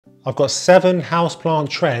I've got 7 houseplant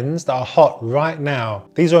trends that are hot right now.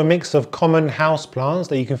 These are a mix of common houseplants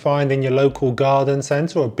that you can find in your local garden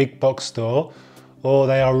centre or big box store, or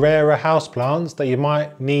they are rarer houseplants that you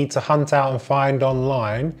might need to hunt out and find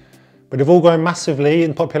online, but they've all grown massively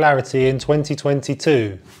in popularity in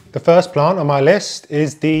 2022. The first plant on my list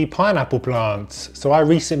is the pineapple plant. So I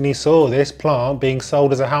recently saw this plant being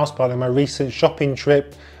sold as a houseplant in my recent shopping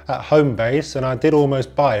trip at Homebase, and I did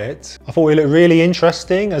almost buy it. I thought it looked really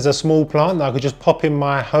interesting as a small plant that I could just pop in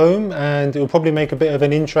my home, and it will probably make a bit of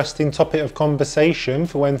an interesting topic of conversation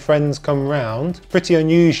for when friends come round. Pretty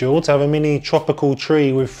unusual to have a mini tropical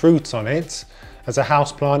tree with fruit on it as a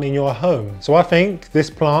house plant in your home. So I think this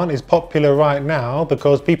plant is popular right now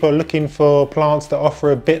because people are looking for plants that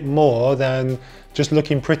offer a bit more than just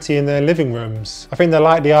looking pretty in their living rooms. I think they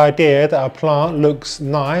like the idea that a plant looks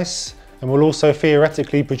nice and will also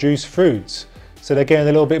theoretically produce fruit, so they're getting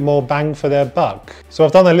a little bit more bang for their buck. So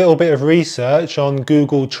I've done a little bit of research on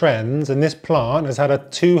Google Trends, and this plant has had a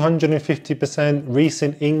 250%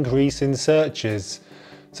 recent increase in searches.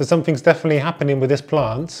 So something's definitely happening with this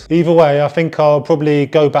plant. Either way, I think I'll probably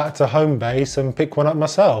go back to Homebase and pick one up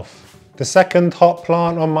myself. The second hot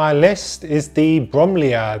plant on my list is the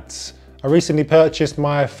bromeliads. I recently purchased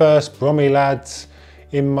my first bromeliads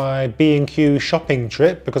in my B&Q shopping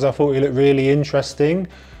trip because I thought it looked really interesting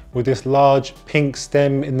with this large pink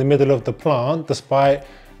stem in the middle of the plant, despite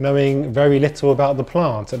knowing very little about the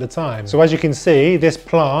plant at the time. So as you can see, this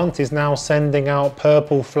plant is now sending out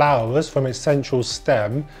purple flowers from its central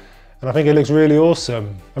stem, and I think it looks really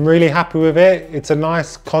awesome. I'm really happy with it. It's a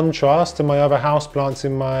nice contrast to my other houseplants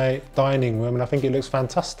in my dining room, and I think it looks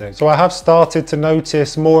fantastic. So I have started to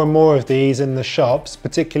notice more and more of these in the shops,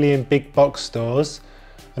 particularly in big box stores.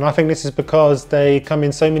 And I think this is because they come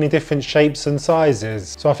in so many different shapes and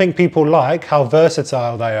sizes. So I think people like how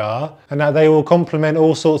versatile they are and that they will complement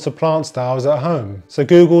all sorts of plant styles at home. So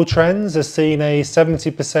Google Trends has seen a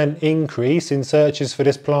 70% increase in searches for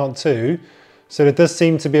this plant too. So there does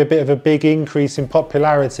seem to be a bit of a big increase in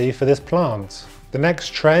popularity for this plant. The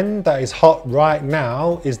next trend that is hot right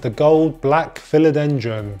now is the gold black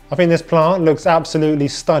philodendron. I think this plant looks absolutely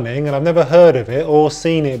stunning, and I've never heard of it or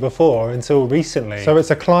seen it before until recently. So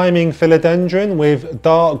it's a climbing philodendron with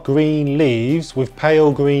dark green leaves with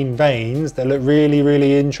pale green veins that look really,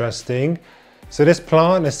 really interesting. So this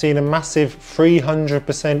plant has seen a massive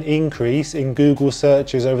 300% increase in Google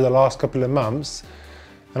searches over the last couple of months.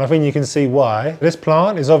 And I think you can see why. This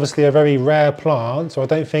plant is obviously a very rare plant, so I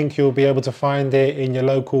don't think you'll be able to find it in your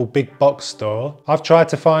local big box store. I've tried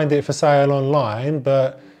to find it for sale online,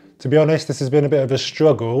 but to be honest, this has been a bit of a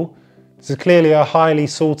struggle. This is clearly a highly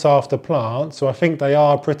sought after plant, so I think they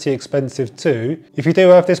are pretty expensive too. If you do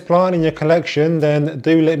have this plant in your collection, then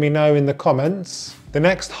do let me know in the comments. The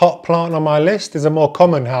next hot plant on my list is a more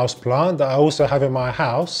common house plant that I also have in my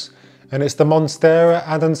house, and it's the Monstera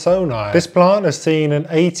adansonii. This plant has seen an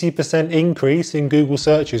 80% increase in Google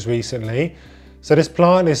searches recently, so this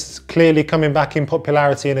plant is clearly coming back in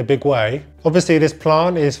popularity in a big way. Obviously this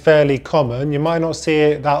plant is fairly common. You might not see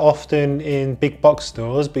it that often in big box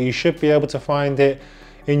stores, but you should be able to find it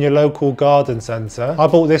in your local garden centre. I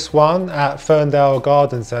bought this one at Ferndale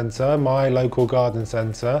Garden Centre, my local garden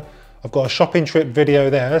centre. I've got a shopping trip video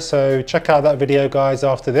there, so check out that video guys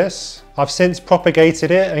after this. I've since propagated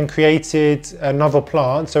it and created another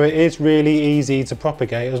plant, so it is really easy to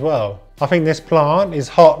propagate as well. I think this plant is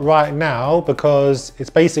hot right now because it's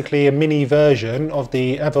basically a mini version of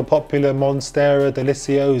the ever popular Monstera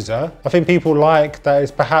deliciosa. I think people like that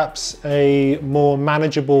it's perhaps a more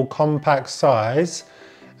manageable compact size,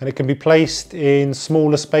 and it can be placed in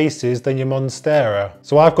smaller spaces than your Monstera.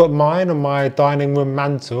 So I've got mine on my dining room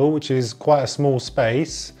mantle, which is quite a small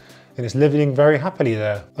space, and it's living very happily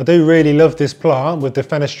there. I do really love this plant with the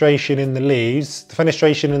fenestration in the leaves. The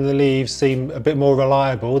fenestration in the leaves seem a bit more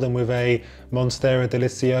reliable than with a Monstera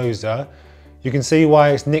deliciosa. You can see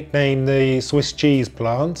why it's nicknamed the Swiss cheese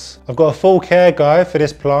plant. I've got a full care guide for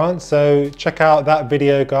this plant, so check out that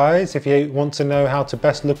video guys if you want to know how to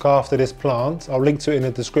best look after this plant. I'll link to it in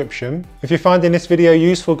the description. If you're finding this video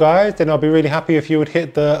useful guys, then I'll be really happy if you would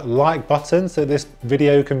hit the like button so this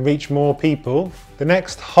video can reach more people. The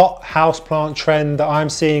next hot houseplant trend that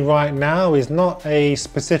I'm seeing right now is not a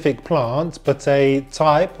specific plant, but a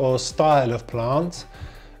type or style of plant,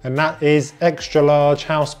 and that is extra large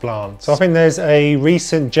houseplants. So I think there's a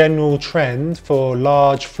recent general trend for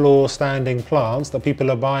large floor standing plants that people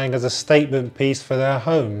are buying as a statement piece for their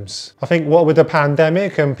homes. I think what with the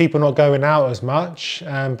pandemic and people not going out as much,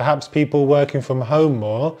 and perhaps people working from home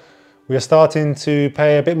more, we are starting to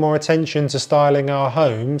pay a bit more attention to styling our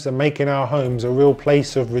homes and making our homes a real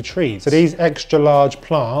place of retreat. So these extra large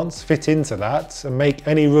plants fit into that and make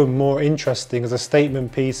any room more interesting as a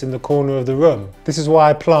statement piece in the corner of the room. This is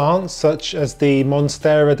why plants such as the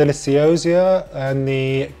Monstera deliciosa and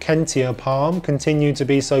the Kentia palm continue to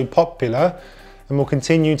be so popular and will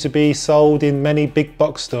continue to be sold in many big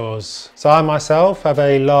box stores. So I myself have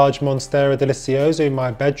a large Monstera deliciosa in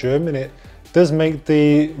my bedroom, and it does make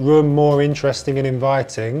the room more interesting and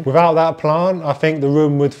inviting. Without that plant, I think the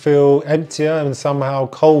room would feel emptier and somehow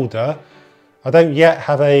colder. I don't yet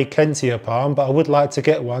have a Kentia palm, but I would like to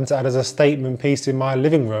get one to add as a statement piece in my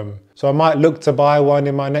living room. So I might look to buy one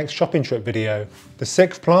in my next shopping trip video. The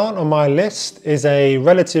 6th plant on my list is a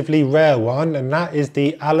relatively rare one, and that is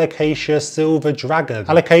the Alocasia silver dragon.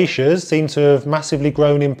 Alocasias seem to have massively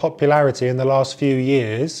grown in popularity in the last few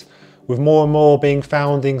years, with more and more being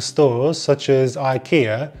found in stores such as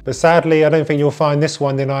IKEA, but sadly I don't think you'll find this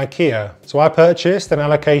one in IKEA. So I purchased an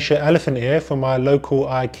Alocasia elephant ear from my local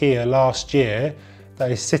IKEA last year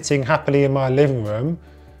that is sitting happily in my living room,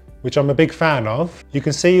 which I'm a big fan of. You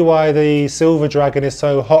can see why the silver dragon is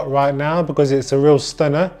so hot right now, because it's a real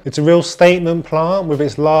stunner. It's a real statement plant with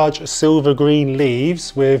its large silver green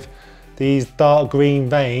leaves with these dark green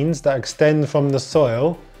veins that extend from the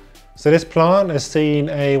soil. So this plant has seen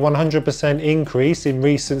a 100% increase in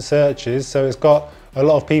recent searches, so it's got a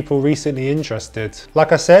lot of people recently interested.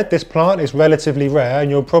 Like I said, this plant is relatively rare and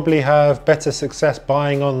you'll probably have better success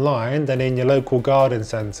buying online than in your local garden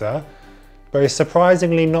centre, but it's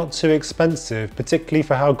surprisingly not too expensive, particularly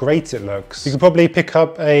for how great it looks. You can probably pick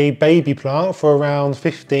up a baby plant for around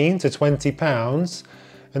 15 to 20 pounds,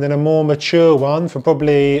 and then a more mature one for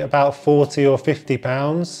probably about 40 or 50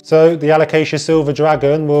 pounds. So the Alocasia silver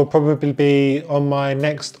dragon will probably be on my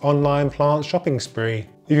next online plant shopping spree.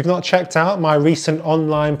 If you've not checked out my recent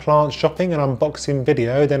online plant shopping and unboxing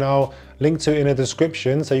video, then I'll link to it in the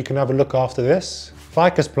description so you can have a look after this.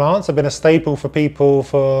 Ficus plants have been a staple for people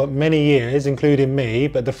for many years, including me,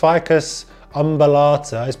 but the Ficus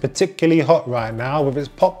umbellata is particularly hot right now, with its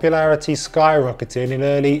popularity skyrocketing in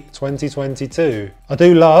early 2022. I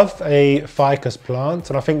do love a ficus plant,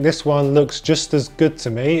 and I think this one looks just as good to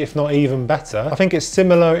me, if not even better. I think it's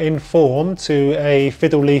similar in form to a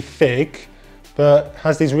fiddle leaf fig, but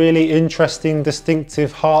has these really interesting,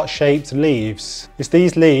 distinctive heart-shaped leaves. It's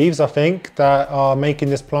these leaves, I think, that are making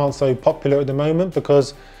this plant so popular at the moment,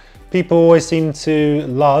 because people always seem to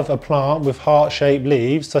love a plant with heart-shaped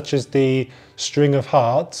leaves, such as the string of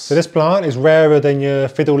hearts. So this plant is rarer than your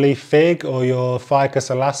fiddle leaf fig or your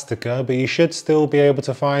Ficus elastica, but you should still be able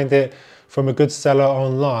to find it from a good seller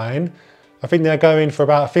online. I think they're going for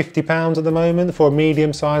about £50 at the moment for a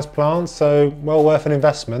medium-sized plant, so well worth an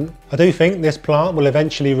investment. I do think this plant will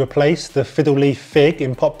eventually replace the fiddle leaf fig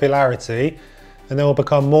in popularity, and they will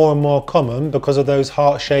become more and more common because of those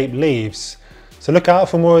heart-shaped leaves. So look out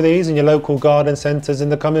for more of these in your local garden centres in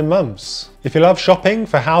the coming months. If you love shopping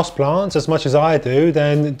for houseplants as much as I do,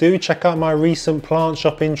 then do check out my recent plant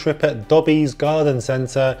shopping trip at Dobby's Garden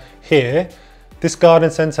Centre here. This garden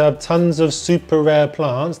centre had tons of super rare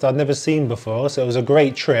plants that I'd never seen before, so it was a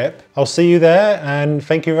great trip. I'll see you there, and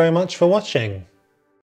thank you very much for watching.